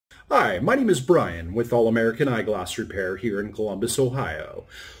Hi, my name is Brian with All-American Eyeglass Repair here in Columbus, Ohio.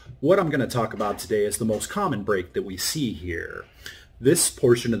 What I'm going to talk about today is the most common break that we see here. This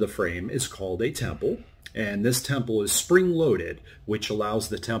portion of the frame is called a temple, and this temple is spring-loaded, which allows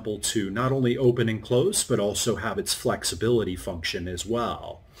the temple to not only open and close, but also have its flexibility function as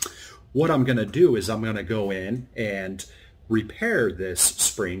well. What I'm going to do is I'm going to go in and repair this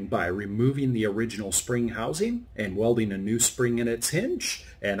spring by removing the original spring housing and welding a new spring in its hinge,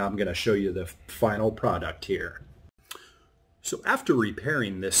 and I'm going to show you the final product here. So after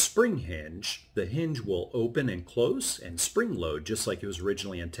repairing this spring hinge, the hinge will open and close and spring load just like it was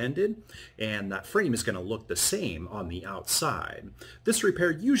originally intended, and that frame is going to look the same on the outside. This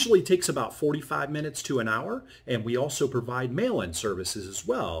repair usually takes about 45 minutes to an hour, and we also provide mail-in services as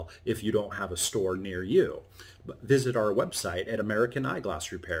well if you don't have a store near you. But visit our website at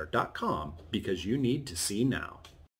AmericanEyeglassRepair.com because you need to see now.